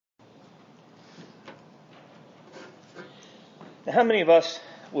Now, how many of us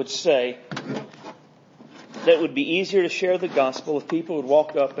would say that it would be easier to share the gospel if people would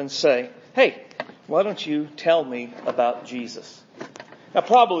walk up and say, "Hey, why don't you tell me about Jesus?" Now,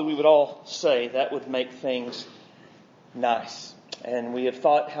 probably we would all say that would make things nice. And we have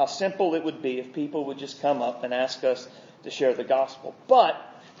thought how simple it would be if people would just come up and ask us to share the gospel. But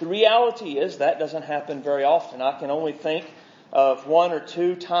the reality is that doesn't happen very often. I can only think of one or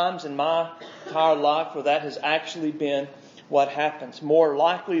two times in my entire life where that has actually been what happens. More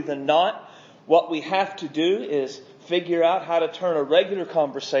likely than not, what we have to do is figure out how to turn a regular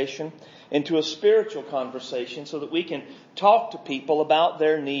conversation into a spiritual conversation so that we can talk to people about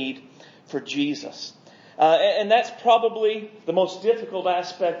their need for Jesus. And that's probably the most difficult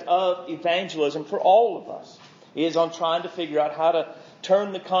aspect of evangelism for all of us, is on trying to figure out how to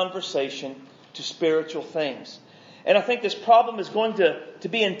turn the conversation to spiritual things. And I think this problem is going to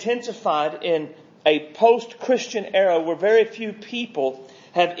be intensified in a post-Christian era where very few people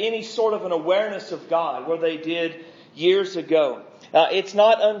have any sort of an awareness of God where they did years ago. It's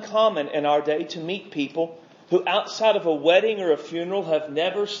not uncommon in our day to meet people who outside of a wedding or a funeral have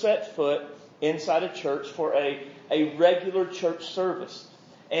never set foot inside a church for a regular church service.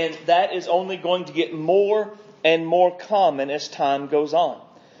 And that is only going to get more and more common as time goes on.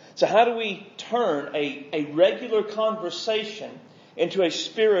 So how do we turn a regular conversation into a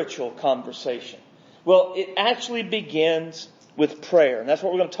spiritual conversation? Well, it actually begins with prayer. And that's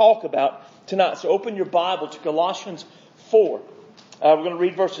what we're going to talk about tonight. So open your Bible to Colossians 4. We're going to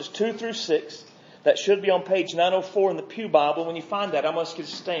read verses 2 through 6. That should be on page 904 in the Pew Bible. When you find that, I must get a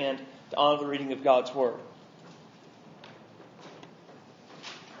stand to honor the reading of God's Word.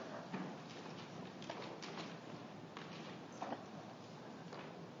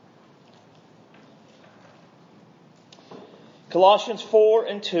 Colossians 4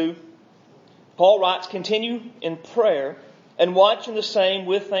 and 2, Paul writes, "Continue in prayer and watching the same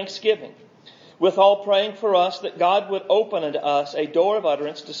with thanksgiving, withal praying for us that God would open unto us a door of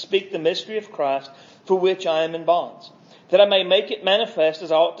utterance to speak the mystery of Christ, for which I am in bonds, that I may make it manifest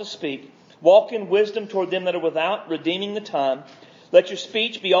as I ought to speak. Walk in wisdom toward them that are without, redeeming the time. Let your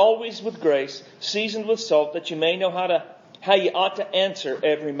speech be always with grace, seasoned with salt, that you may know how you ought to answer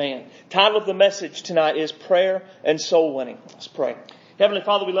every man." Title of the message tonight is Prayer and Soul Winning. Let's pray. Heavenly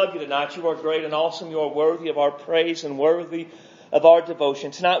Father, we love you tonight. You are great and awesome. You are worthy of our praise and worthy of our devotion.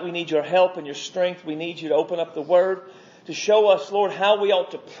 Tonight we need your help and your strength. We need you to open up the Word to show us, Lord, how we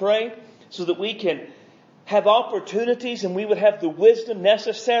ought to pray so that we can have opportunities and we would have the wisdom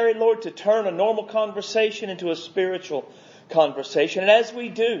necessary, Lord, to turn a normal conversation into a spiritual conversation. And as we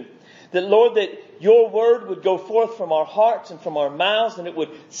do, that, Lord, that your word would go forth from our hearts and from our mouths, and it would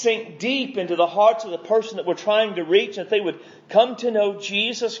sink deep into the hearts of the person that we're trying to reach, and that they would come to know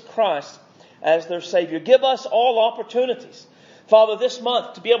Jesus Christ as their Savior. Give us all opportunities, Father, this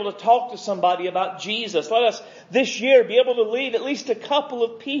month to be able to talk to somebody about Jesus. Let us this year be able to lead at least a couple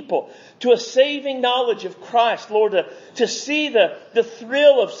of people to a saving knowledge of Christ, Lord, to see the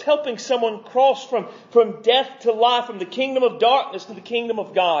thrill of helping someone cross from death to life, from the kingdom of darkness to the kingdom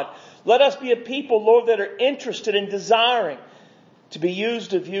of God. Let us be a people, Lord, that are interested in desiring to be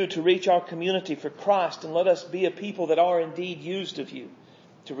used of you to reach our community for Christ. And let us be a people that are indeed used of you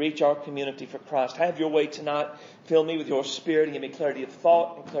to reach our community for Christ. Have your way tonight. Fill me with your Spirit and give me clarity of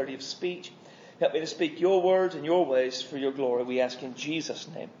thought and clarity of speech. Help me to speak your words and your ways for your glory. We ask in Jesus'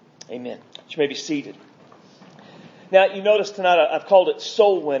 name. Amen. You may be seated. Now, you notice tonight I've called it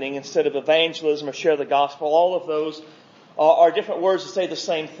soul winning instead of evangelism or share the gospel. All of those are different words that say the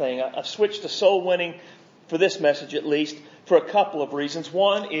same thing. I've switched to soul winning for this message at least for a couple of reasons.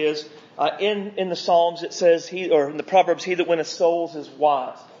 One is in the Psalms it says, in the Proverbs, he that winneth souls is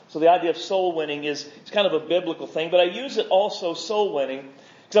wise. So the idea of soul winning it's kind of a biblical thing. But I use it also, soul winning,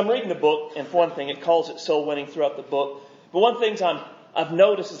 because I'm reading the book, and for one thing, it calls it soul winning throughout the book. But one thing I've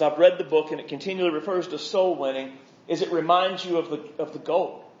noticed as I've read the book, and it continually refers to soul winning, is it reminds you of the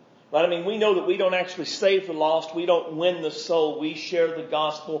goal. Right? I mean, we know that we don't actually save the lost. We don't win the soul. We share the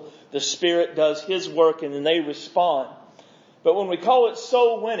gospel. The Spirit does His work, and then they respond. But when we call it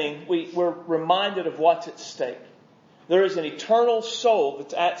soul winning, we're reminded of what's at stake. There is an eternal soul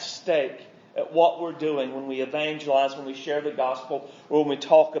that's at stake at what we're doing when we evangelize, when we share the gospel, or when we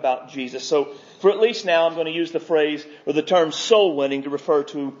talk about Jesus. So for at least now, I'm going to use the phrase or the term soul winning to refer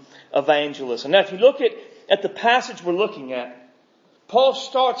to evangelism. Now, if you look at the passage we're looking at, Paul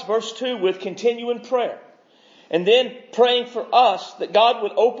starts verse 2 with continue in prayer. And then praying for us that God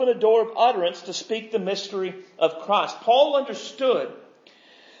would open a door of utterance to speak the mystery of Christ. Paul understood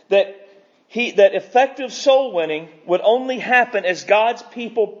that effective soul winning would only happen as God's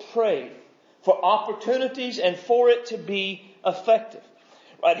people prayed for opportunities and for it to be effective.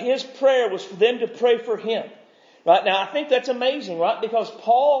 Right? His prayer was for them to pray for him. Right? Now, I think that's amazing, right? Because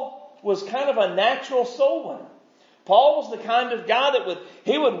Paul was kind of a natural soul winner. Paul was the kind of guy that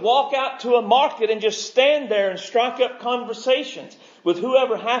would walk out to a market and just stand there and strike up conversations with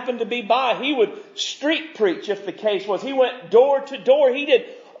whoever happened to be by. He would street preach if the case was. He went door to door. He did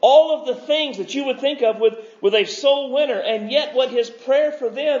all of the things that you would think of with a soul winner. And yet what his prayer for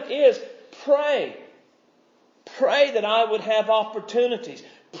them is, pray. Pray that I would have opportunities.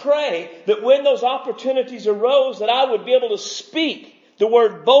 Pray that when those opportunities arose, that I would be able to speak the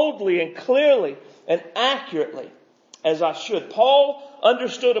word boldly and clearly and accurately as I should. Paul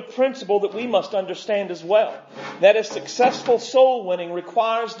understood a principle that we must understand as well. That is, successful soul winning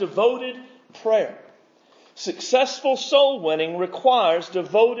requires devoted prayer. Successful soul winning requires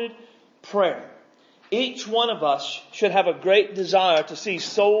devoted prayer. Each one of us should have a great desire to see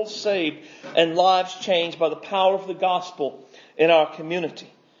souls saved and lives changed by the power of the gospel in our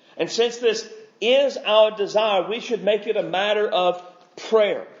community. And since this is our desire, we should make it a matter of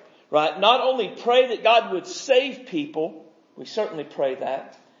prayer. Right? Not only pray that God would save people, we certainly pray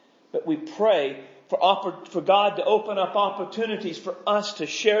that, but we pray for God to open up opportunities for us to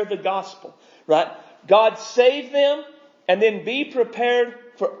share the gospel. Right? God save them, and then be prepared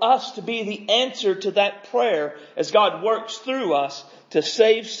for us to be the answer to that prayer as God works through us to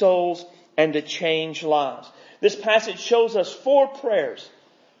save souls and to change lives. This passage shows us 4 prayers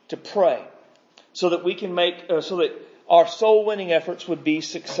to pray so that we can so that our soul winning efforts would be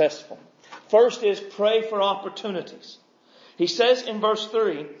successful. First is pray for opportunities. He says in verse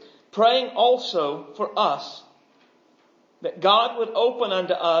 3, praying also for us that God would open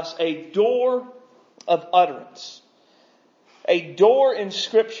unto us a door of utterance. A door in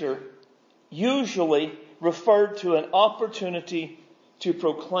Scripture usually referred to an opportunity to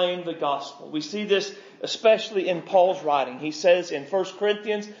proclaim the gospel. We see this especially in Paul's writing. He says in 1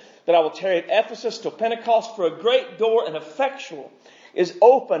 Corinthians that I will tarry at Ephesus till Pentecost, for a great door and effectual is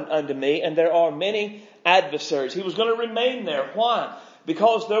open unto me, and there are many adversaries. He was going to remain there. Why?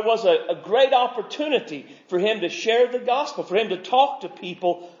 Because there was a great opportunity for him to share the gospel, for him to talk to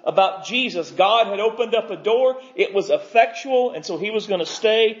people about Jesus. God had opened up a door. It was effectual, and so he was going to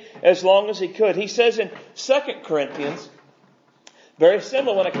stay as long as he could. He says in 2 Corinthians, very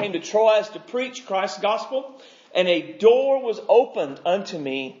similar, when I came to Troas to preach Christ's gospel, and a door was opened unto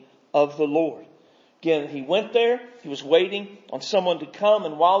me of the Lord. Again, he went there. He was waiting on someone to come.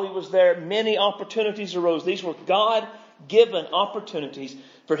 And while he was there, many opportunities arose. These were God-given opportunities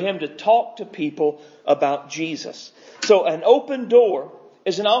for him to talk to people about Jesus. So an open door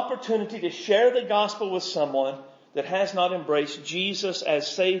is an opportunity to share the gospel with someone that has not embraced Jesus as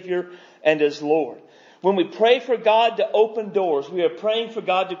Savior and as Lord. When we pray for God to open doors, we are praying for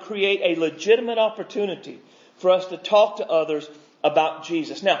God to create a legitimate opportunity for us to talk to others about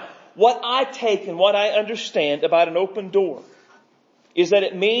Jesus. Now, what I take and what I understand about an open door is that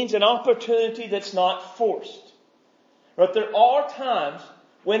it means an opportunity that's not forced. But there are times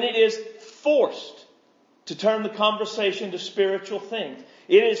when it is forced to turn the conversation to spiritual things.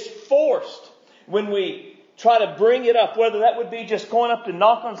 It is forced when we try to bring it up, whether that would be just going up to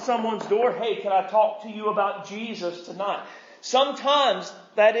knock on someone's door. Hey, can I talk to you about Jesus tonight? Sometimes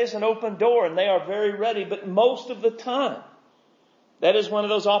that is an open door and they are very ready, but most of the time, that is one of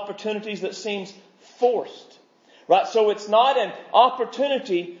those opportunities that seems forced. Right? So it's not an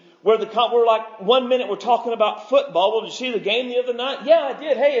opportunity where we're like, 1 minute we're talking about football. Well, did you see the game the other night? Yeah, I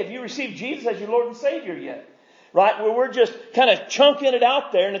did. Hey, have you received Jesus as your Lord and Savior yet? Right? Where we're just kind of chunking it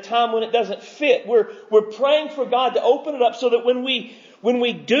out there in a time when it doesn't fit. We're praying for God to open it up so that when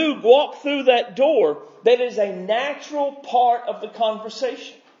we do walk through that door, that is a natural part of the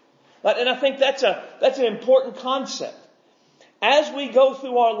conversation. Right? And I think that's an important concept. As we go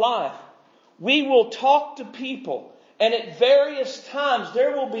through our life, we will talk to people, and at various times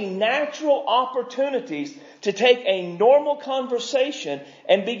there will be natural opportunities to take a normal conversation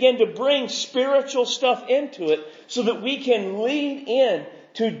and begin to bring spiritual stuff into it so that we can lead in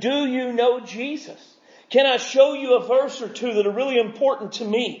to, do you know Jesus? Can I show you a verse or two that are really important to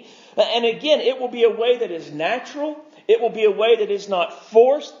me? And again, it will be a way that is natural. It will be a way that is not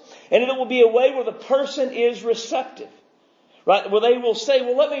forced. And it will be a way where the person is receptive. Right? Where they will say,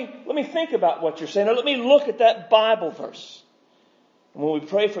 well, let me think about what you're saying, or let me look at that Bible verse. And when we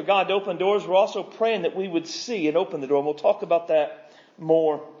pray for God to open doors, we're also praying that we would see and open the door. And we'll talk about that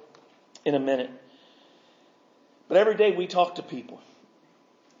more in a minute. But every day we talk to people.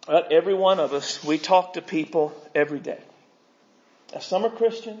 Right? Every one of us, we talk to people every day. Now, some are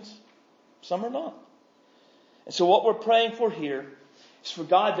Christians, some are not. And so what we're praying for here is for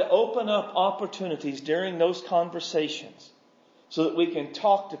God to open up opportunities during those conversations so that we can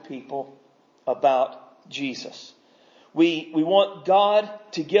talk to people about Jesus. We want God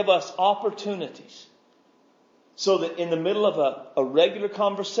to give us opportunities so that in the middle of a regular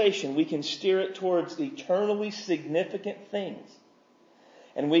conversation, we can steer it towards eternally significant things.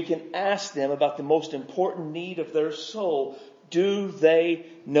 And we can ask them about the most important need of their soul. Do they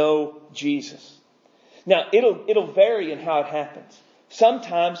know Jesus? Now, it'll vary in how it happens.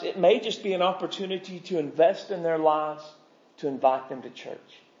 Sometimes it may just be an opportunity to invest in their lives, to invite them to church.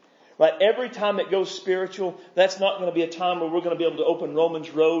 Right? Every time it goes spiritual, that's not going to be a time where we're going to be able to open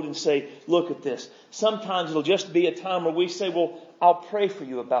Romans Road and say, look at this. Sometimes it'll just be a time where we say, well, I'll pray for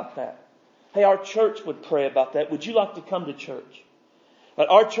you about that. Hey, our church would pray about that. Would you like to come to church? But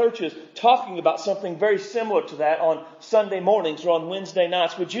our church is talking about something very similar to that on Sunday mornings or on Wednesday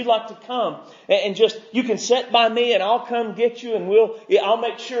nights. Would you like to come and just, you can sit by me and I'll come get you and I'll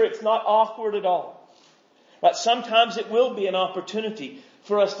make sure it's not awkward at all. But sometimes it will be an opportunity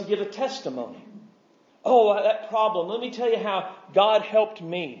for us to give a testimony. Oh, that problem. Let me tell you how God helped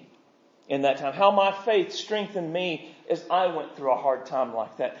me in that time. How my faith strengthened me as I went through a hard time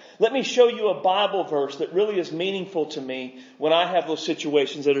like that. Let me show you a Bible verse that really is meaningful to me when I have those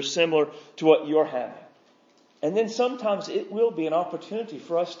situations that are similar to what you're having. And then sometimes it will be an opportunity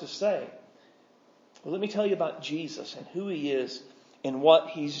for us to say, well, let me tell you about Jesus and who He is and what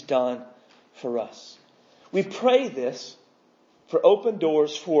He's done for us. We pray this for open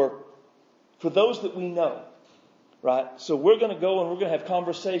doors for those that we know. Right? So we're going to go and we're going to have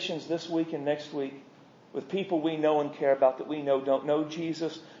conversations this week and next week with people we know and care about that we know don't know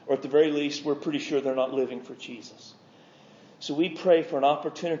Jesus, or at the very least, we're pretty sure they're not living for Jesus. So we pray for an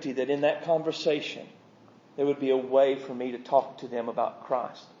opportunity that in that conversation, there would be a way for me to talk to them about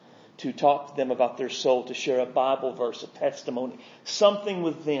Christ, to talk to them about their soul, to share a Bible verse, a testimony, something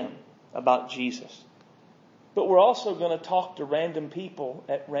with them about Jesus. But we're also going to talk to random people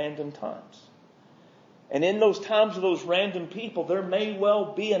at random times. And in those times of those random people, there may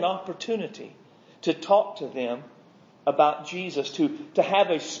well be an opportunity to talk to them about Jesus, to have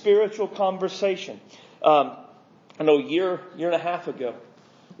a spiritual conversation. I know a year and a half ago,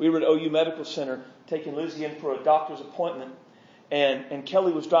 we were at OU Medical Center taking Lizzie in for a doctor's appointment. And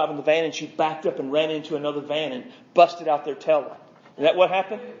Kelly was driving the van and she backed up and ran into another van and busted out their tail light. Is that what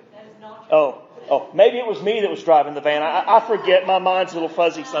happened? That is not true. Oh, maybe it was me that was driving the van. I forget. My mind's a little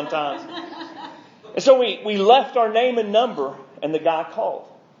fuzzy sometimes. And so we left our name and number, and the guy called.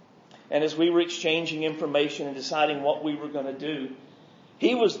 And as we were exchanging information and deciding what we were going to do,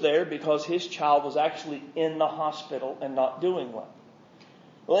 he was there because his child was actually in the hospital and not doing well.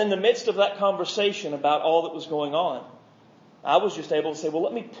 Well, in the midst of that conversation about all that was going on, I was just able to say, well,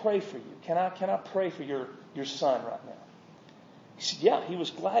 let me pray for you. Can I pray for your son right now? He said, yeah, he was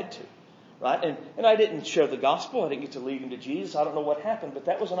glad to. Right? And I didn't share the gospel. I didn't get to lead him to Jesus. I don't know what happened, but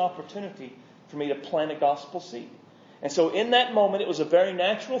that was an opportunity for me to plant a gospel seed. And so in that moment, it was a very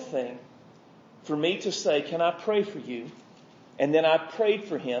natural thing for me to say, can I pray for you? And then I prayed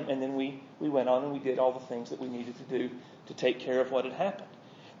for him, and then we went on and we did all the things that we needed to do to take care of what had happened.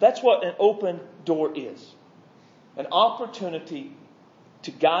 That's what an open door is. An opportunity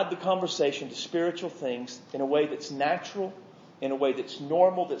to guide the conversation to spiritual things in a way that's natural, in a way that's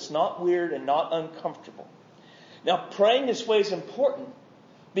normal, that's not weird and not uncomfortable. Now, praying this way is important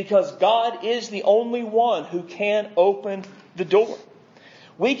because God is the only one who can open the door.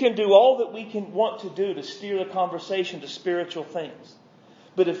 We can do all that we can want to do to steer the conversation to spiritual things.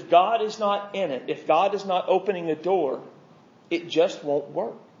 But if God is not in it, if God is not opening the door, it just won't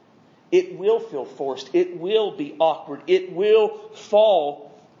work. It will feel forced. It will be awkward. It will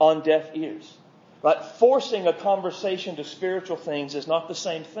fall on deaf ears. Right? Forcing a conversation to spiritual things is not the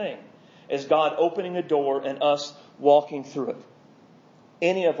same thing as God opening a door and us walking through it.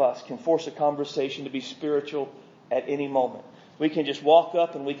 Any of us can force a conversation to be spiritual at any moment. We can just walk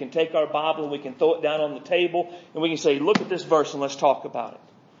up and we can take our Bible and we can throw it down on the table and we can say, look at this verse and let's talk about it.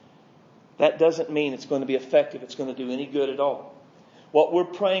 That doesn't mean it's going to be effective. It's going to do any good at all. What we're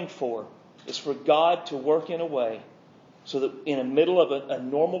praying for is for God to work in a way so that in the middle of a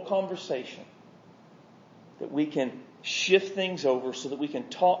normal conversation that we can shift things over so that we can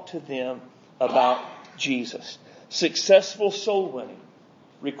talk to them about Jesus. Successful soul winning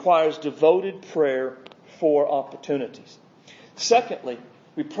requires devoted prayer for opportunities. Secondly,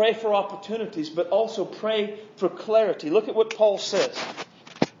 we pray for opportunities, but also pray for clarity. Look at what Paul says.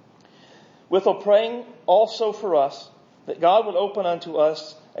 Withal praying also for us, that God would open unto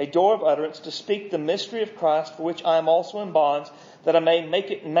us a door of utterance to speak the mystery of Christ, for which I am also in bonds, that I may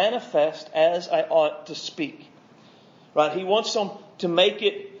make it manifest as I ought to speak. Right? He wants them to make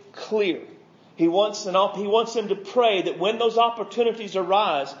it clear. He wants them to pray that when those opportunities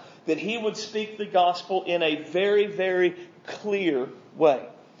arise, that He would speak the gospel in a very, very clear way.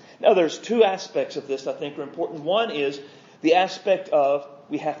 Now, there's two aspects of this I think are important. One is the aspect of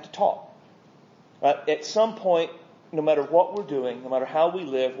we have to talk. Right? At some point, no matter what we're doing, no matter how we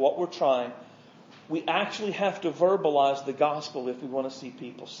live, what we're trying, we actually have to verbalize the gospel if we want to see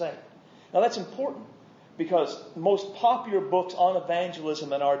people saved. Now, that's important because most popular books on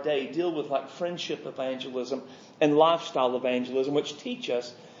evangelism in our day deal with like friendship evangelism and lifestyle evangelism, which teach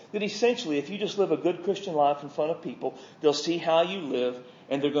us that essentially if you just live a good Christian life in front of people, they'll see how you live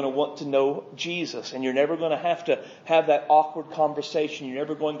and they're going to want to know Jesus. And you're never going to have that awkward conversation. You're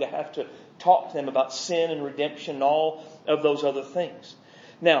never going to have to talk to them about sin and redemption and all of those other things.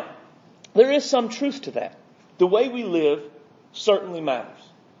 Now, there is some truth to that. The way we live certainly matters.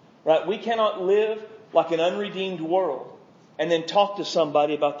 Right? We cannot live like an unredeemed world and then talk to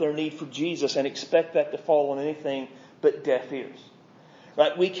somebody about their need for Jesus and expect that to fall on anything but deaf ears.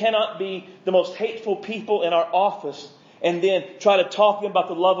 Right? We cannot be the most hateful people in our office and then try to talk to them about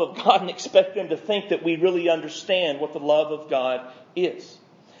the love of God and expect them to think that we really understand what the love of God is.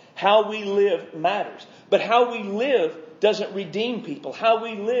 How we live matters. But how we live doesn't redeem people. How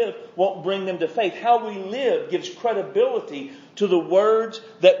we live won't bring them to faith. How we live gives credibility to the words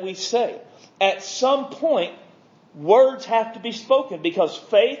that we say. At some point, words have to be spoken because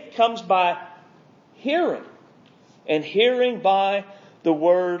faith comes by hearing. And hearing by the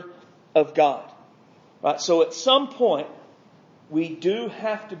Word of God. Right? So at some point, we do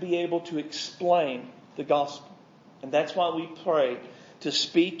have to be able to explain the gospel. And that's why we pray to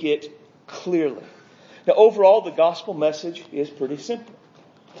speak it clearly. Now, overall, the gospel message is pretty simple.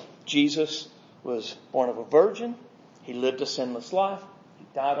 Jesus was born of a virgin. He lived a sinless life. He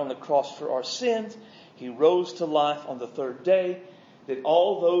died on the cross for our sins. He rose to life on the third day. That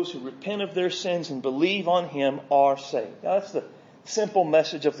all those who repent of their sins and believe on Him are saved. Now, that's the simple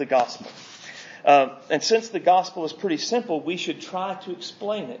message of the gospel. And since the gospel is pretty simple, we should try to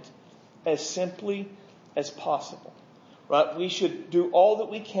explain it as simply as possible. Right? We should do all that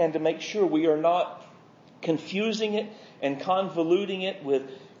we can to make sure we are not confusing it and convoluting it with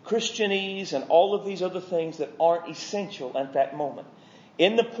Christianese and all of these other things that aren't essential at that moment.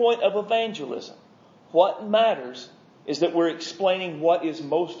 In the point of evangelism, what matters is that we're explaining what is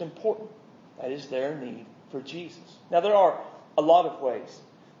most important. That is their need for Jesus. Now, there are a lot of ways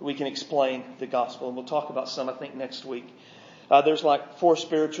that we can explain the gospel, and we'll talk about some, I think, next week. There's like 4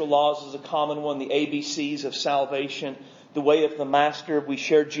 spiritual laws is a common one, the ABCs of salvation, the way of the master, we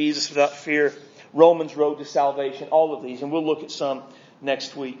share Jesus without fear, Romans road to salvation, all of these, and we'll look at some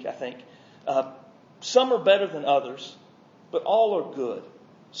next week, I think. Some are better than others, but all are good,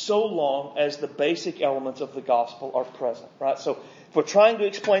 so long as the basic elements of the gospel are present, right? So if we're trying to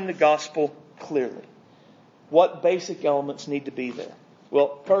explain the gospel clearly, what basic elements need to be there?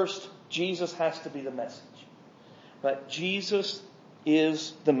 Well, first, Jesus has to be the message. Right? Jesus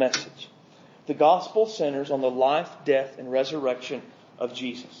is the message. The gospel centers on the life, death, and resurrection of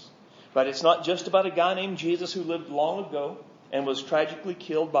Jesus. Right? It's not just about a guy named Jesus who lived long ago and was tragically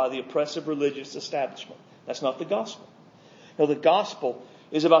killed by the oppressive religious establishment. That's not the gospel. No, the gospel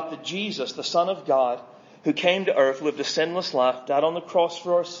is about the Jesus, the Son of God, who came to earth, lived a sinless life, died on the cross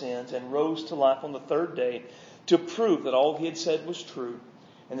for our sins, and rose to life on the third day to prove that all He had said was true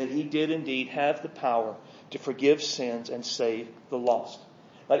and that He did indeed have the power to forgive sins and save the lost.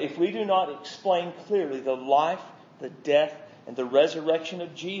 But if we do not explain clearly the life, the death, and the resurrection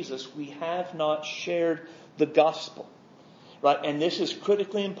of Jesus, we have not shared the gospel. Right? And this is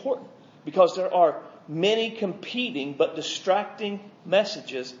critically important because there are many competing but distracting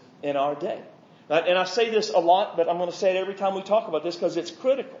messages in our day. Right? And I say this a lot, but I'm going to say it every time we talk about this because it's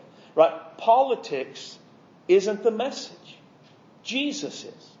critical. Right? Politics isn't the message. Jesus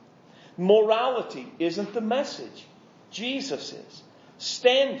is. Morality isn't the message. Jesus is.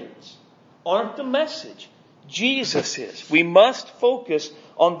 Standards aren't the message. Jesus is. We must focus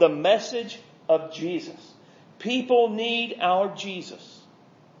on the message of Jesus. People need our Jesus.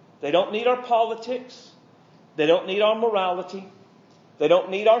 They don't need our politics. They don't need our morality. They don't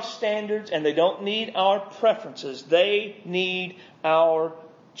need our standards, and they don't need our preferences. They need our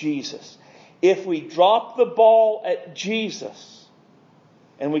Jesus. If we drop the ball at Jesus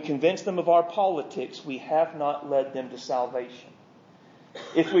and we convince them of our politics, we have not led them to salvation.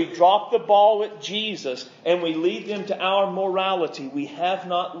 If we drop the ball at Jesus and we lead them to our morality, we have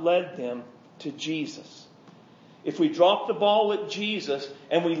not led them to Jesus. If we drop the ball at Jesus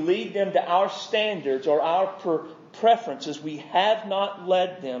and we lead them to our standards or our preferences, we have not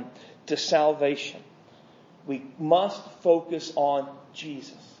led them to salvation. We must focus on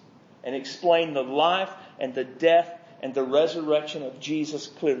Jesus. and explain the life and the death and the resurrection of Jesus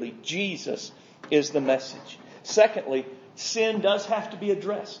clearly. Jesus is the message. Secondly, sin does have to be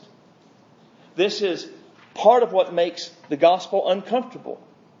addressed. This is part of what makes the gospel uncomfortable.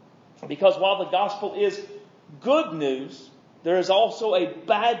 Because while the gospel is good news, there is also a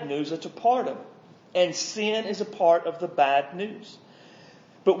bad news that's a part of it. And sin is a part of the bad news.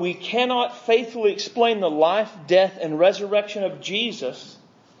 But we cannot faithfully explain the life, death, and resurrection of Jesus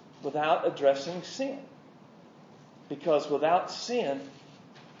without addressing sin. Because without sin,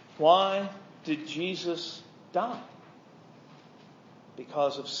 why did Jesus die?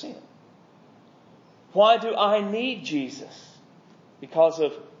 Because of sin. Why do I need Jesus? Because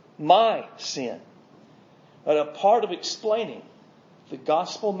of my sin. But a part of explaining the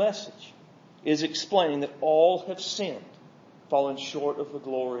gospel message is explaining that all have sinned, fallen short of the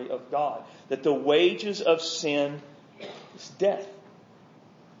glory of God. That the wages of sin is death.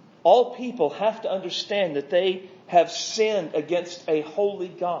 All people have to understand that they have sinned against a holy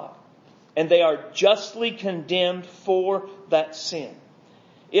God. And they are justly condemned for that sin.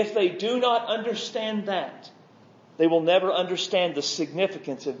 If they do not understand that, they will never understand the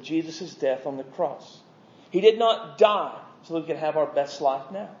significance of Jesus' death on the cross. He did not die so that we could have our best life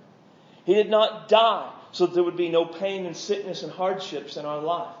now. He did not die so that there would be no pain and sickness and hardships in our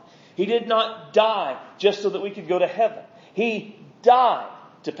life. He did not die just so that we could go to heaven. He died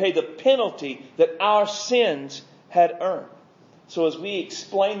to pay the penalty that our sins had earned. So as we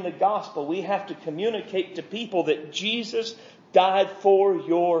explain the gospel, we have to communicate to people that Jesus died for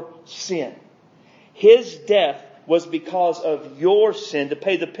your sin. His death was because of your sin, to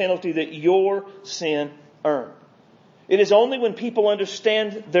pay the penalty that your sin earned. It is only when people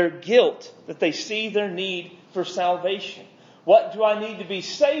understand their guilt that they see their need for salvation. What do I need to be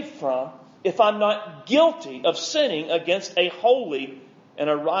saved from if I'm not guilty of sinning against a holy and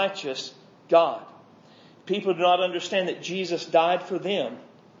a righteous God? People do not understand that Jesus died for them.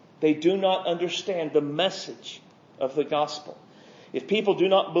 They do not understand the message of the gospel. If people do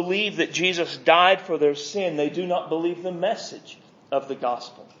not believe that Jesus died for their sin, they do not believe the message of the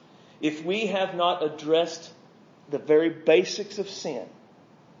gospel. If we have not addressed the very basics of sin,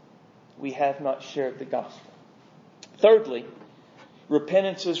 we have not shared the gospel. Thirdly,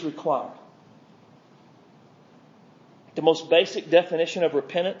 repentance is required. The most basic definition of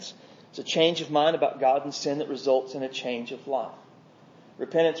repentance is a change of mind about God and sin that results in a change of life.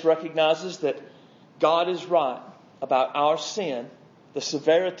 Repentance recognizes that God is right about our sin, the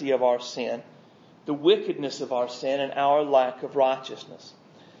severity of our sin, the wickedness of our sin, and our lack of righteousness.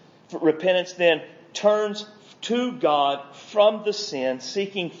 Repentance then turns to God from the sin,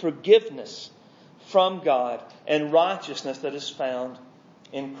 seeking forgiveness from God and righteousness that is found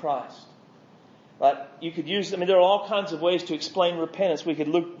in Christ. Right? You could use, there are all kinds of ways to explain repentance. We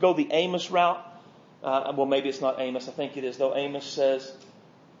could go the Amos route. Well, maybe it's not Amos. I think it is, though. Amos says,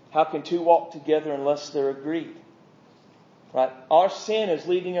 how can two walk together unless they're agreed? Right? Our sin is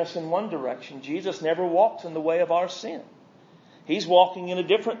leading us in one direction. Jesus never walks in the way of our sin. He's walking in a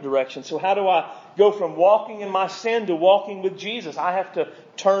different direction. So how do I go from walking in my sin to walking with Jesus? I have to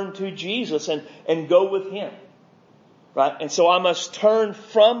turn to Jesus and go with Him. Right? And so I must turn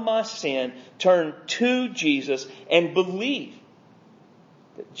from my sin, turn to Jesus, and believe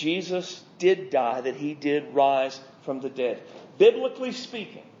that Jesus did die, that He did rise from the dead. Biblically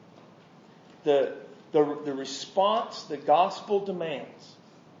speaking, the response the gospel demands,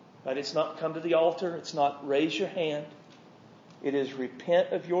 right? It's not come to the altar. It's not raise your hand. It is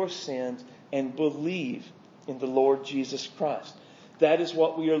repent of your sins and believe in the Lord Jesus Christ. That is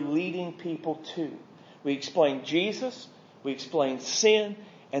what we are leading people to. We explain Jesus, we explain sin,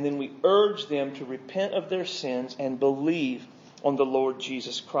 and then we urge them to repent of their sins and believe on the Lord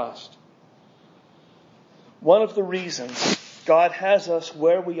Jesus Christ. One of the reasons God has us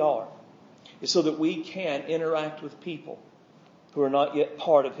where we are is so that we can interact with people who are not yet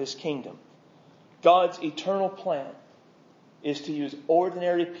part of His kingdom. God's eternal plan is to use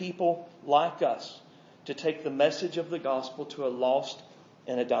ordinary people like us to take the message of the gospel to a lost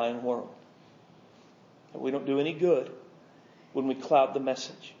and a dying world. And we don't do any good when we cloud the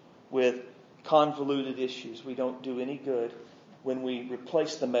message with convoluted issues. We don't do any good when we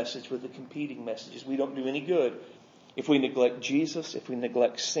replace the message with the competing messages. We don't do any good if we neglect Jesus, if we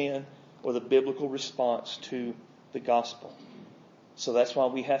neglect sin, or the biblical response to the gospel. So that's why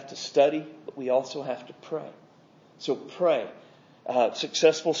we have to study, but we also have to pray. So pray.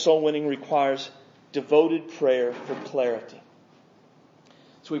 Successful soul winning requires devoted prayer for clarity.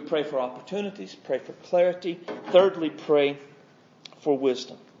 So we pray for opportunities, pray for clarity. Thirdly, pray for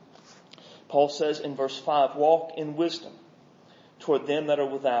wisdom. Paul says in verse 5, walk in wisdom toward them that are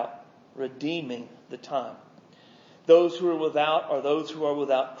without, redeeming the time. Those who are without are those who are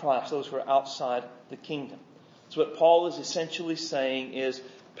without Christ, those who are outside the kingdom. So what Paul is essentially saying is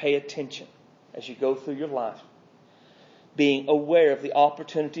pay attention as you go through your life, being aware of the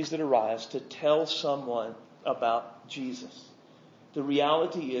opportunities that arise to tell someone about Jesus. The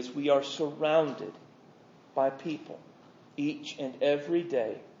reality is we are surrounded by people each and every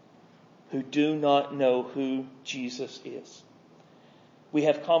day who do not know who Jesus is. We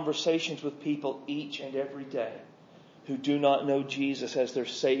have conversations with people each and every day who do not know Jesus as their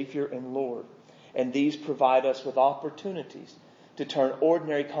Savior and Lord. And these provide us with opportunities to turn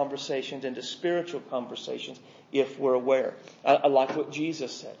ordinary conversations into spiritual conversations if we're aware. I like what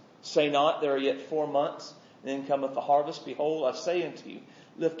Jesus said. Say not, there are yet 4 months, and then cometh the harvest. Behold, I say unto you,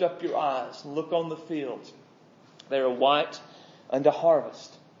 lift up your eyes and look on the fields. They are white unto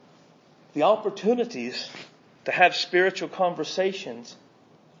harvest. The opportunities to have spiritual conversations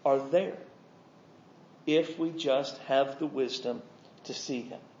are there if we just have the wisdom to see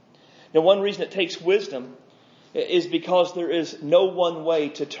them. Now, one reason it takes wisdom is because there is no one way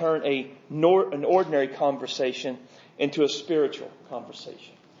to turn an ordinary conversation into a spiritual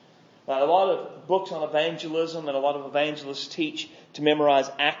conversation. Now, a lot of books on evangelism and a lot of evangelists teach to memorize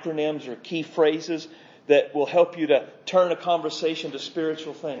acronyms or key phrases that will help you to turn a conversation to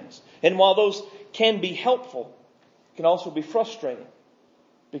spiritual things. And while those can be helpful, it can also be frustrating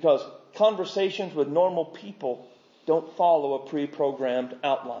because conversations with normal people don't follow a pre-programmed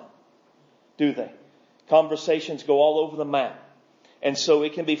outline, do they? Conversations go all over the map. And so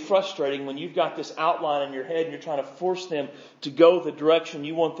it can be frustrating when you've got this outline in your head and you're trying to force them to go the direction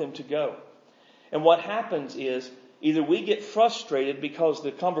you want them to go. And what happens is either we get frustrated because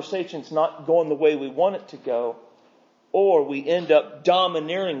the conversation's not going the way we want it to go, or we end up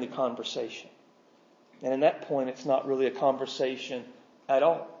domineering the conversation. And in that point, it's not really a conversation at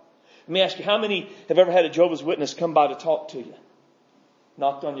all. Let me ask you, how many have ever had a Jehovah's Witness come by to talk to you?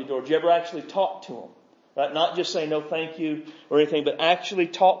 Knocked on your door. Did you ever actually talk to them? Right? Not just say no thank you or anything, but actually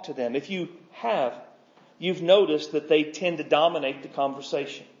talk to them. If you have, you've noticed that they tend to dominate the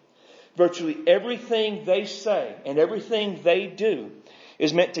conversation. Virtually everything they say and everything they do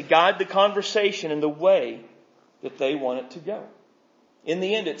is meant to guide the conversation in the way that they want it to go. In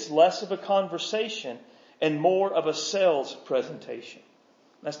the end, it's less of a conversation and more of a sales presentation.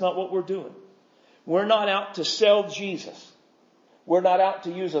 That's not what we're doing. We're not out to sell Jesus. We're not out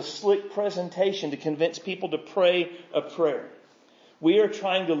to use a slick presentation to convince people to pray a prayer. We are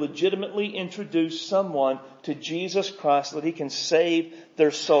trying to legitimately introduce someone to Jesus Christ so that He can save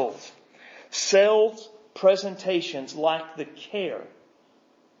their souls. Sales presentations lack the care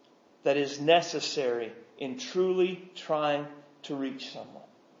that is necessary in truly trying to reach someone.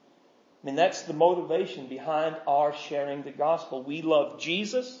 I mean, that's the motivation behind our sharing the gospel. We love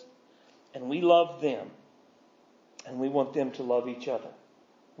Jesus and we love them. And we want them to love each other.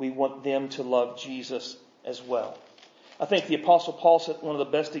 We want them to love Jesus as well. I think the Apostle Paul set one of the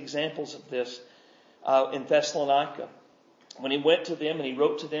best examples of this in Thessalonica. When he went to them and he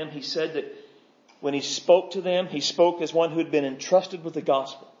wrote to them, he said that when he spoke to them, he spoke as one who had been entrusted with the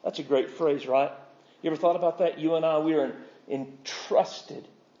gospel. That's a great phrase, right? You ever thought about that? You and I, we are entrusted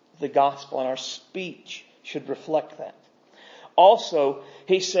with the gospel, and our speech should reflect that. Also,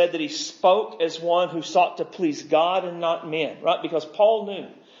 he said that he spoke as one who sought to please God and not men, right? Because Paul knew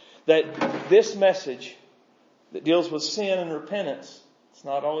that this message that deals with sin and repentance, it's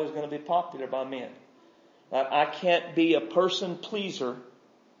not always going to be popular by men. Right? I can't be a person pleaser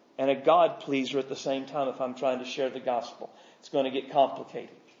and a God pleaser at the same time if I'm trying to share the gospel. It's going to get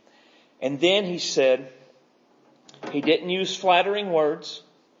complicated. And then he said he didn't use flattering words,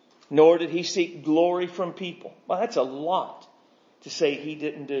 nor did he seek glory from people. Well, that's a lot to say he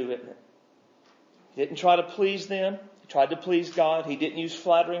didn't do, isn't it? He didn't try to please them. He tried to please God. He didn't use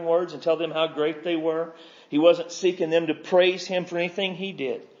flattering words and tell them how great they were. He wasn't seeking them to praise Him for anything He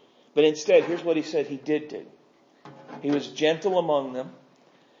did. But instead, here's what he said he did do. He was gentle among them,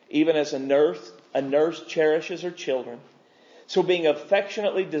 even as a nurse cherishes her children. So being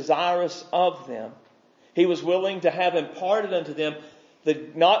affectionately desirous of them, he was willing to have imparted unto them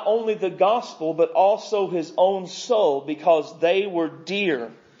not only the gospel, but also his own soul, because they were dear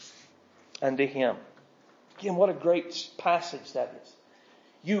unto him. Again, what a great passage that is.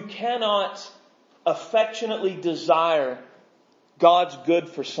 You cannot affectionately desire God's good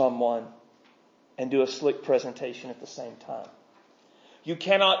for someone and do a slick presentation at the same time. You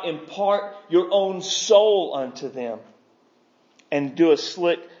cannot impart your own soul unto them and do a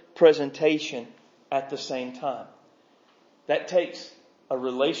slick presentation at the same time. That takes a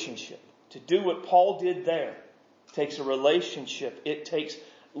relationship. To do what Paul did there takes a relationship. It takes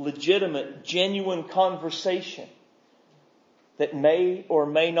legitimate, genuine conversation that may or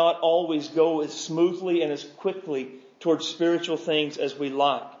may not always go as smoothly and as quickly towards spiritual things as we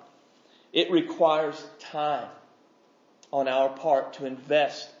like. It requires time on our part to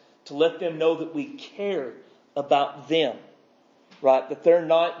invest, to let them know that we care about them, right? That they're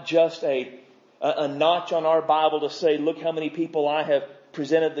not just a notch on our Bible to say, look how many people I have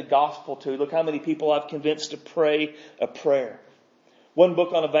presented the gospel to. Look how many people I've convinced to pray a prayer. One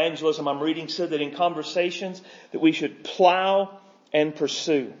book on evangelism I'm reading said that in conversations that we should plow and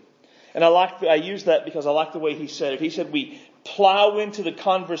pursue. And I use that because I like the way he said it. He said we plow into the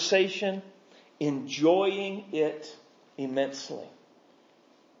conversation, enjoying it immensely.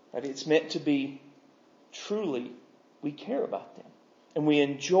 Right? It's meant to be truly, we care about them. And we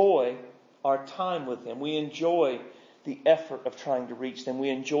enjoy our time with them. We enjoy the effort of trying to reach them. We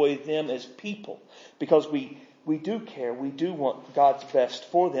enjoy them as people because we do care. We do want God's best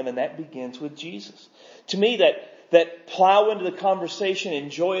for them, and that begins with Jesus. To me, that plow into the conversation,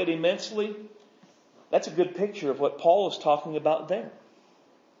 enjoy it immensely, that's a good picture of what Paul is talking about there.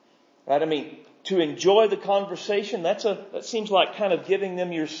 Right? I mean, to enjoy the conversation, that seems like kind of giving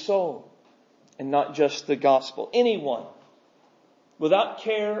them your soul and not just the gospel. Anyone, without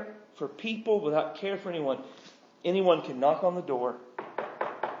care for people, without care for anyone can knock on the door,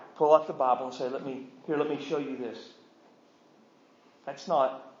 pull out the Bible and say, let me show you this. That's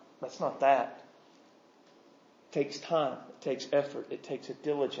not that. It takes time. It takes effort. It takes a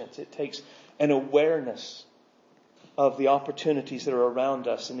diligence. It takes an awareness of the opportunities that are around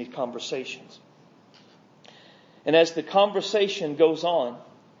us in these conversations. And as the conversation goes on,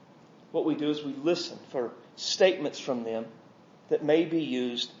 what we do is we listen for statements from them that may be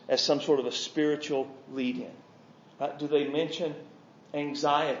used as some sort of a spiritual lead-in. Do they mention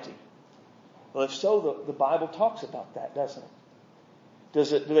anxiety? Well, if so, the Bible talks about that, doesn't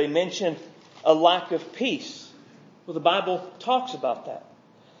it? Do they mention a lack of peace? Well, the Bible talks about that.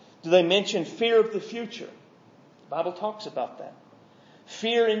 Do they mention fear of the future? The Bible talks about that.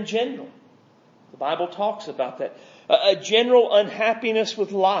 Fear in general. The Bible talks about that. A general unhappiness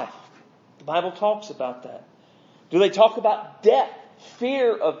with life. The Bible talks about that. Do they talk about death?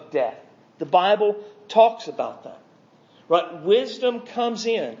 Fear of death. The Bible talks about that. Right? Wisdom comes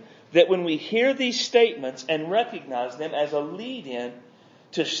in that when we hear these statements and recognize them as a lead-in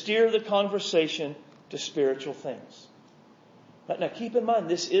to steer the conversation to spiritual things. Now keep in mind,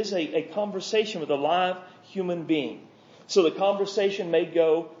 this is a conversation with a live human being. So the conversation may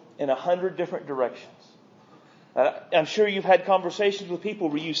go in 100 different directions. I'm sure you've had conversations with people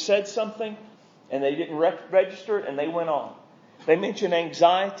where you said something and they didn't register it and they went on. They mention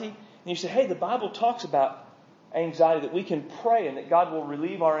anxiety and you say, hey, the Bible talks about anxiety, that we can pray and that God will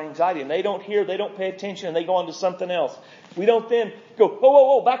relieve our anxiety. And they don't hear, they don't pay attention, and they go on to something else. We don't then go,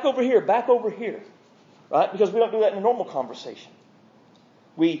 whoa, back over here. Right? Because we don't do that in a normal conversation.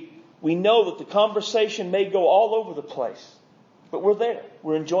 We know that the conversation may go all over the place. But we're there.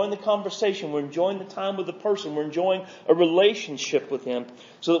 We're enjoying the conversation. We're enjoying the time with the person. We're enjoying a relationship with them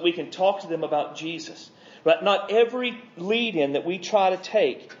so that we can talk to them about Jesus. Right? Not every lead-in that we try to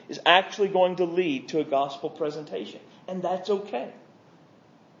take is actually going to lead to a gospel presentation. And that's okay.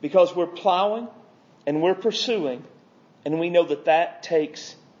 Because we're plowing and we're pursuing, and we know that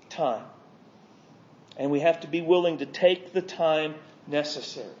takes time. And we have to be willing to take the time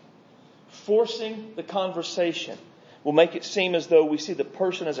necessary. Forcing the conversation will make it seem as though we see the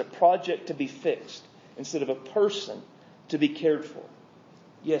person as a project to be fixed instead of a person to be cared for.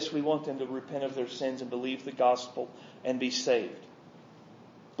 Yes, we want them to repent of their sins and believe the gospel and be saved.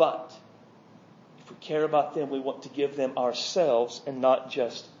 But if we care about them, we want to give them ourselves and not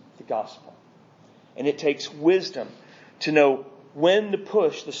just the gospel. And it takes wisdom to know when to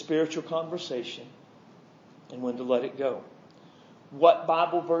push the spiritual conversation and when to let it go. What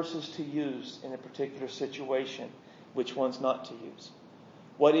Bible verses to use in a particular situation, which ones not to use.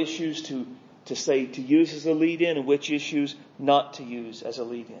 What issues to use as a lead-in and which issues not to use as a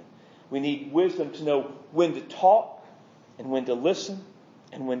lead-in. We need wisdom to know when to talk and when to listen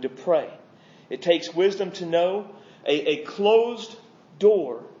and when to pray. It takes wisdom to know a closed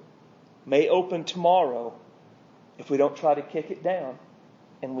door may open tomorrow if we don't try to kick it down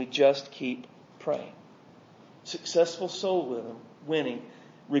and we just keep praying. Successful soul winning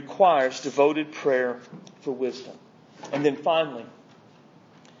requires devoted prayer for wisdom. And then finally,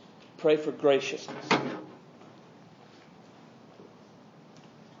 pray for graciousness.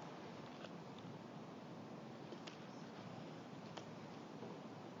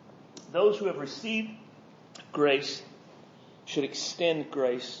 Those who have received grace should extend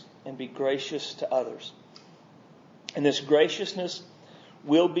grace and be gracious to others. And this graciousness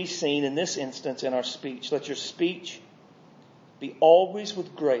will be seen in this instance in our speech. Let your speech be always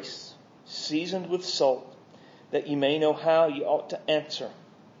with grace, seasoned with salt, that you may know how you ought to answer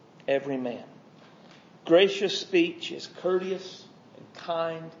every man. Gracious speech is courteous and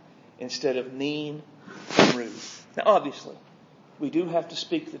kind instead of mean and rude. Now, obviously, we do have to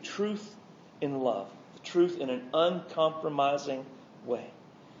speak the truth in love, the truth in an uncompromising way.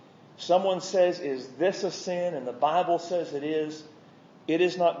 Someone says, is this a sin? And the Bible says it is. It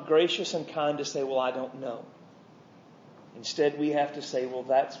is not gracious and kind to say, well, I don't know. Instead, we have to say, well,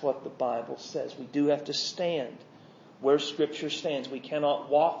 that's what the Bible says. We do have to stand where Scripture stands. We cannot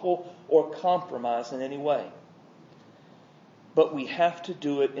waffle or compromise in any way. But we have to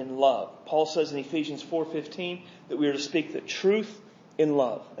do it in love. Paul says in Ephesians 4:15 that we are to speak the truth in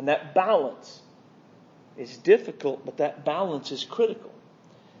love. And that balance is difficult, but that balance is critical.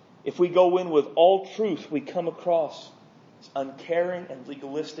 If we go in with all truth, we come across as uncaring and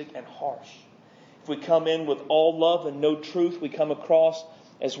legalistic and harsh. If we come in with all love and no truth, we come across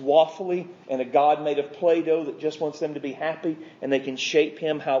as waffly and a God made of Play-Doh that just wants them to be happy and they can shape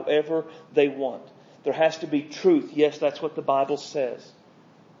Him however they want. There has to be truth. Yes, that's what the Bible says.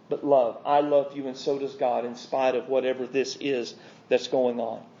 But love. I love you and so does God in spite of whatever this is that's going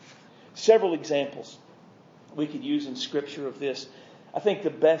on. Several examples we could use in Scripture of this. I think the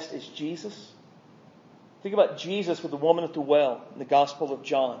best is Jesus. Think about Jesus with the woman at the well in the Gospel of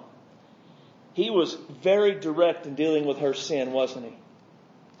John. He was very direct in dealing with her sin, wasn't he?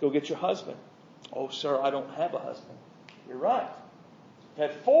 Go get your husband. Oh, sir, I don't have a husband. You're right. You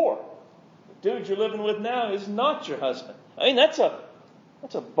had 4. The dude you're living with now is not your husband. I mean, that's a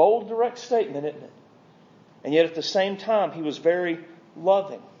bold, direct statement, isn't it? And yet at the same time, he was very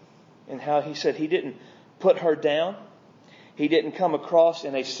loving in how he said he didn't put her down. He didn't come across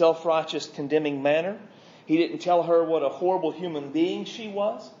in a self-righteous, condemning manner. He didn't tell her what a horrible human being she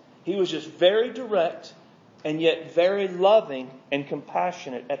was. He was just very direct and yet very loving and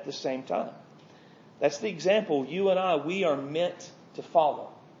compassionate at the same time. That's the example you and I, we are meant to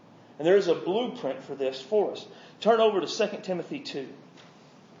follow. And there is a blueprint for this for us. Turn over to 2 Timothy 2.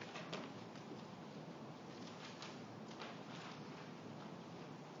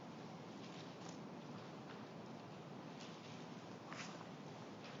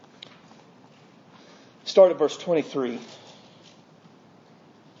 Start at verse 23.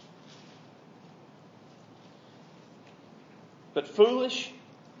 But foolish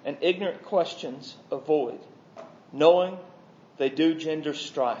and ignorant questions avoid, knowing they do gender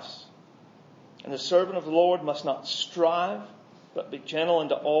strifes. And the servant of the Lord must not strive, but be gentle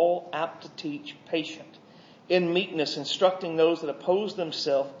unto all, apt to teach, patient, in meekness instructing those that oppose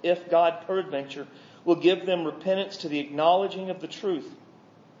themselves, if God peradventure will give them repentance to the acknowledging of the truth,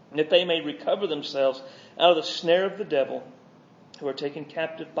 and that they may recover themselves out of the snare of the devil, who are taken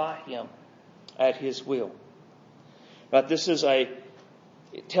captive by him at his will. Right,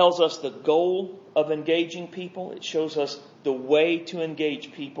 it tells us the goal of engaging people. It shows us the way to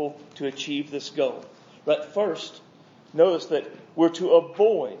engage people to achieve this goal. Right, first, notice that we're to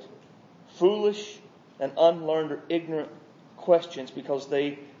avoid foolish and unlearned or ignorant questions because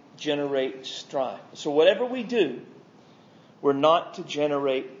they generate strife. So whatever we do, we're not to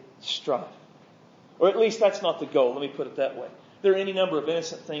generate strife. Or at least that's not the goal. Let me put it that way. There are any number of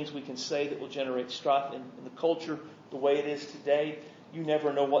innocent things we can say that will generate strife in the culture the way it is today. You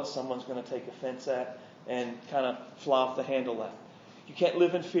never know what someone's going to take offense at and kind of fly off the handle at. You can't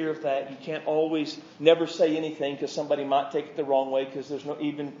live in fear of that. You can't always never say anything because somebody might take it the wrong way, because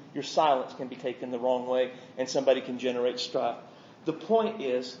even your silence can be taken the wrong way and somebody can generate strife. The point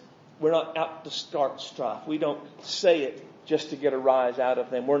is, we're not out to start strife. We don't say it just to get a rise out of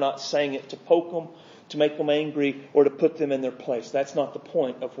them. We're not saying it to poke them, to make them angry, or to put them in their place. That's not the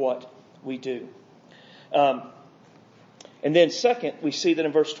point of what we do. And then second, we see that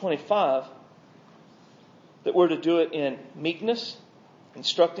in verse 25, that we're to do it in meekness,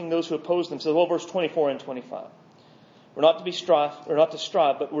 instructing those who oppose themselves. Well, verse 24 and 25. We're not to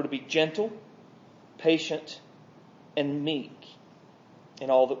strive, but we're to be gentle, patient, and meek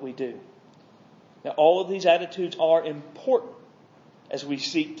in all that we do. Now, all of these attitudes are important as we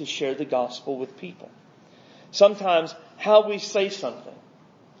seek to share the gospel with people. Sometimes how we say something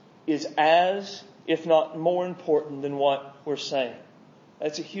is as, if not more important than what we're saying.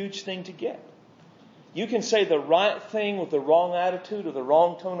 That's a huge thing to get. You can say the right thing with the wrong attitude or the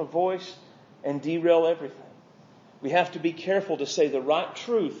wrong tone of voice and derail everything. We have to be careful to say the right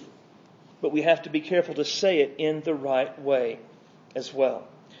truth, but we have to be careful to say it in the right way as well.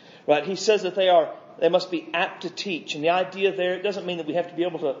 Right? He says that they must be apt to teach. And the idea there, it doesn't mean that we have to be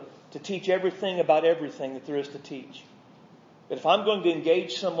able to teach everything about everything that there is to teach. But if I'm going to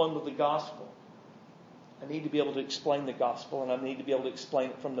engage someone with the gospel, I need to be able to explain the gospel, and I need to be able to explain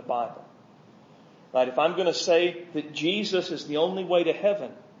it from the Bible. Right? If I'm going to say that Jesus is the only way to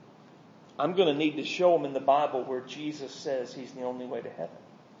heaven, I'm going to need to show them in the Bible where Jesus says He's the only way to heaven.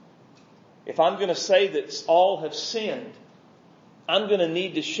 If I'm going to say that all have sinned, I'm going to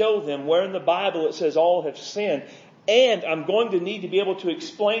need to show them where in the Bible it says all have sinned. And I'm going to need to be able to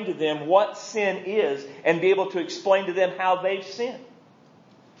explain to them what sin is and be able to explain to them how they've sinned.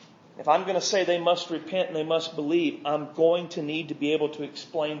 If I'm going to say they must repent and they must believe, I'm going to need to be able to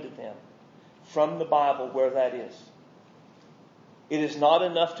explain to them from the Bible where that is. It is not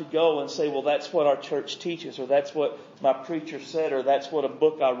enough to go and say, well, that's what our church teaches, or that's what my preacher said, or that's what a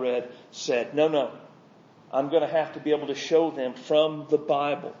book I read said. No. I'm going to have to be able to show them from the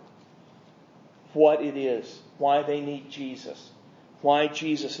Bible what it is, why they need Jesus, why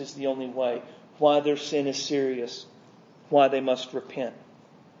Jesus is the only way, why their sin is serious, why they must repent.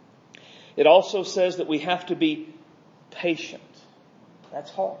 It also says that we have to be patient.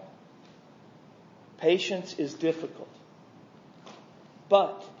 That's hard. Patience is difficult.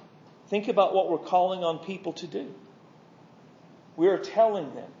 But think about what we're calling on people to do. We are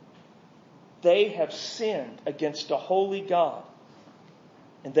telling them they have sinned against a holy God.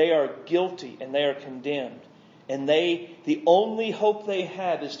 And they are guilty and they are condemned. And the only hope they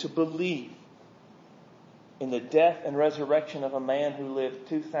have is to believe in the death and resurrection of a man who lived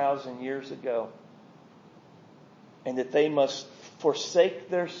 2,000 years ago. And that they must forsake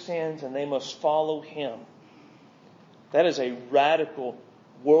their sins and they must follow Him. That is a radical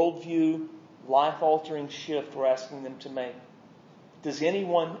worldview, life-altering shift we're asking them to make. Does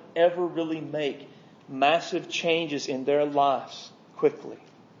anyone ever really make massive changes in their lives quickly?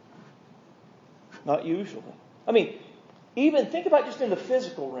 Not usually. I mean, even think about just in the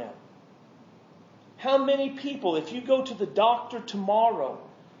physical realm. How many people, if you go to the doctor tomorrow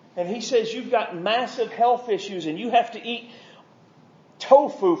and he says you've got massive health issues and you have to eat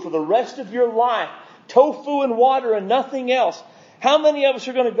tofu for the rest of your life, tofu and water and nothing else, how many of us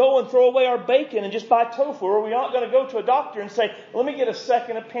are going to go and throw away our bacon and just buy tofu? Or are we not going to go to a doctor and say, let me get a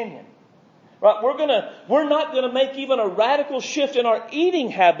second opinion? Right? We're not going to make even a radical shift in our eating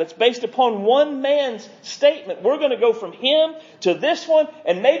habits based upon one man's statement. We're going to go from him to this one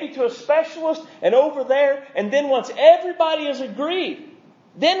and maybe to a specialist and over there. And then once everybody has agreed,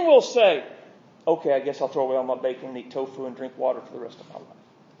 then we'll say, okay, I guess I'll throw away all my bacon and eat tofu and drink water for the rest of my life.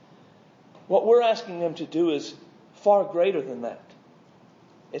 What we're asking them to do is far greater than that.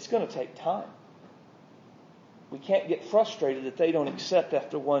 It's going to take time. We can't get frustrated that they don't accept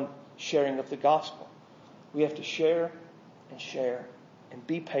after one sharing of the gospel. We have to share and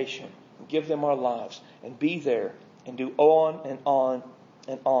be patient and give them our lives and be there and do on and on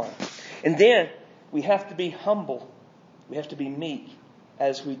and on. And then we have to be humble. We have to be meek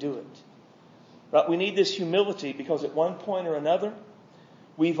as we do it. Right? We need this humility because at one point or another,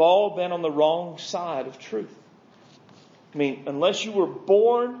 we've all been on the wrong side of truth. I mean, unless you were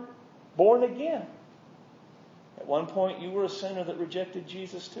born again. At one point, you were a sinner that rejected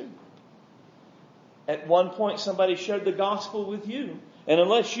Jesus too. At one point, somebody shared the gospel with you. And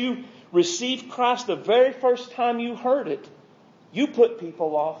unless you received Christ the very first time you heard it, you put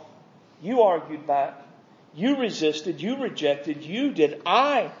people off. You argued back. You resisted. You rejected. You did.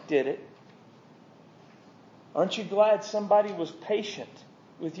 I did it. Aren't you glad somebody was patient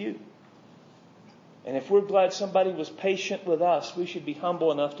with you? And if we're glad somebody was patient with us, we should be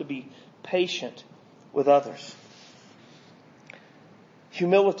humble enough to be patient with others.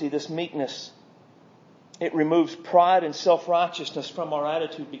 Humility, this meekness, it removes pride and self-righteousness from our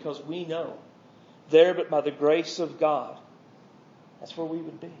attitude because we know there but by the grace of God, that's where we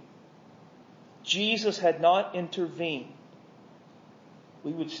would be. Jesus had not intervened.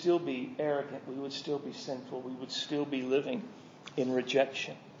 We would still be arrogant. We would still be sinful. We would still be living in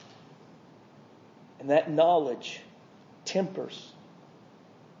rejection. And that knowledge tempers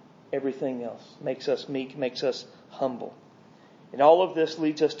everything else, makes us meek, makes us humble. And all of this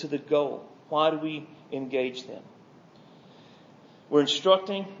leads us to the goal. Why do we engage them? We're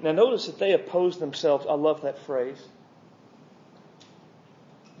instructing. Now notice that they oppose themselves. I love that phrase.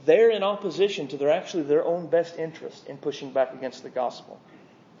 They're in opposition to their own best interest in pushing back against the gospel.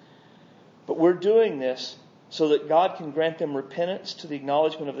 But we're doing this so that God can grant them repentance to the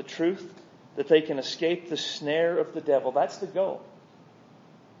acknowledgement of the truth, that they can escape the snare of the devil. That's the goal.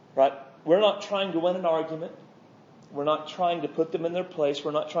 Right? We're not trying to win an argument. We're not trying to put them in their place.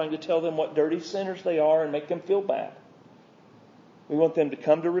 We're not trying to tell them what dirty sinners they are and make them feel bad. We want them to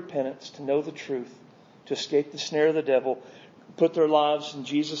come to repentance, to know the truth, to escape the snare of the devil, put their lives in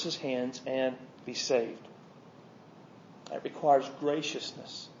Jesus' hands and be saved. That requires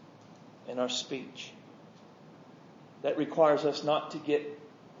graciousness in our speech. That requires us not to get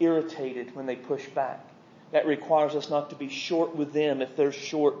irritated when they push back. That requires us not to be short with them if they're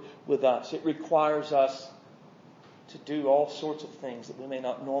short with us. It requires us to do all sorts of things that we may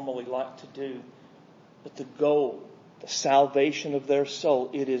not normally like to do. But the goal, the salvation of their soul,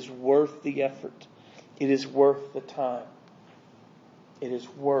 it is worth the effort. It is worth the time. It is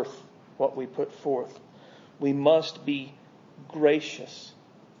worth what we put forth. We must be gracious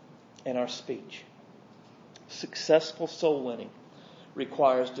in our speech. Successful soul winning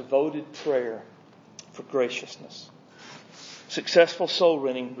requires devoted prayer for graciousness. Successful soul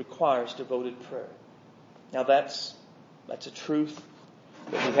winning requires devoted prayer. Now that's a truth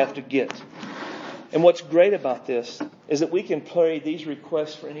that we have to get. And what's great about this is that we can pray these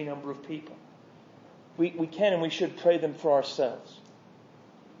requests for any number of people. We can and we should pray them for ourselves.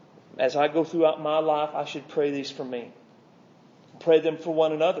 As I go throughout my life, I should pray these for me. Pray them for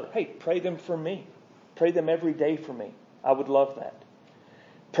one another. Hey, pray them for me. Pray them every day for me. I would love that.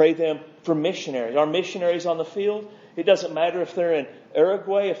 Pray them for missionaries. Our missionaries on the field, it doesn't matter if they're in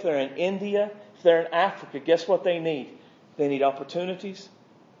Uruguay, if they're in India, if they're in Africa. Guess what they need? They need opportunities.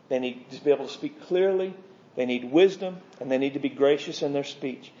 They need to be able to speak clearly. They need wisdom. And they need to be gracious in their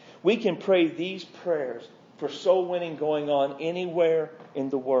speech. We can pray these prayers for soul winning going on anywhere in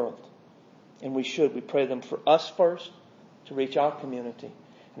the world. And we should. We pray them for us first to reach our community.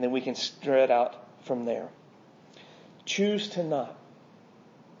 And then we can spread out from there. Choose tonight.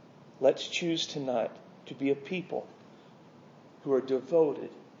 Let's choose tonight to be a people who are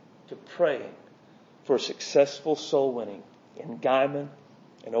devoted to praying for successful soul winning in Guyman,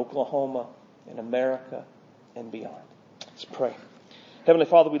 in Oklahoma, in America, and beyond. Let's pray. Heavenly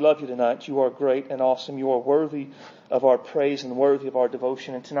Father, we love you tonight. You are great and awesome. You are worthy of our praise and worthy of our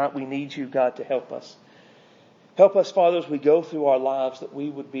devotion. And tonight we need you, God, to help us. Help us, Father, as we go through our lives that we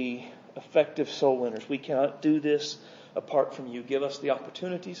would be effective soul winners. We cannot do this apart from you. Give us the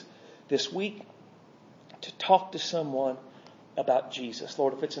opportunities this week to talk to someone about Jesus.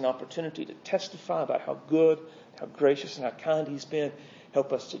 Lord, if it's an opportunity to testify about how good, how gracious, and how kind He's been,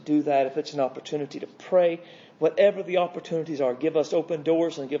 help us to do that. If it's an opportunity to pray, whatever the opportunities are, give us open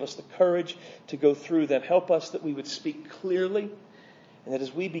doors and give us the courage to go through them. Help us that we would speak clearly, and that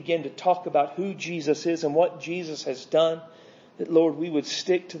as we begin to talk about who Jesus is and what Jesus has done, that, Lord, we would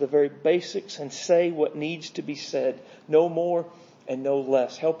stick to the very basics and say what needs to be said, no more and no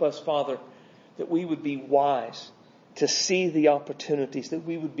less. Help us, Father, that we would be wise to see the opportunities, that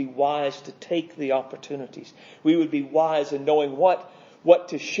we would be wise to take the opportunities. We would be wise in knowing what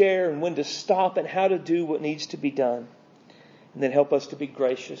to share and when to stop and how to do what needs to be done. And then help us to be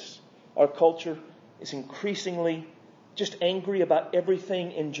gracious. Our culture is increasingly just angry about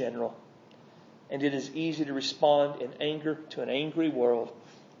everything in general. And it is easy to respond in anger to an angry world.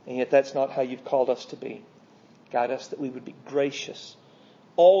 And yet that's not how you've called us to be. Guide us that we would be gracious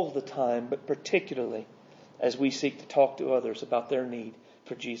all the time, but particularly as we seek to talk to others about their need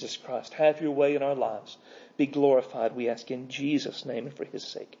for Jesus Christ. Have your way in our lives. Be glorified, we ask in Jesus' name and for His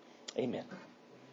sake. Amen.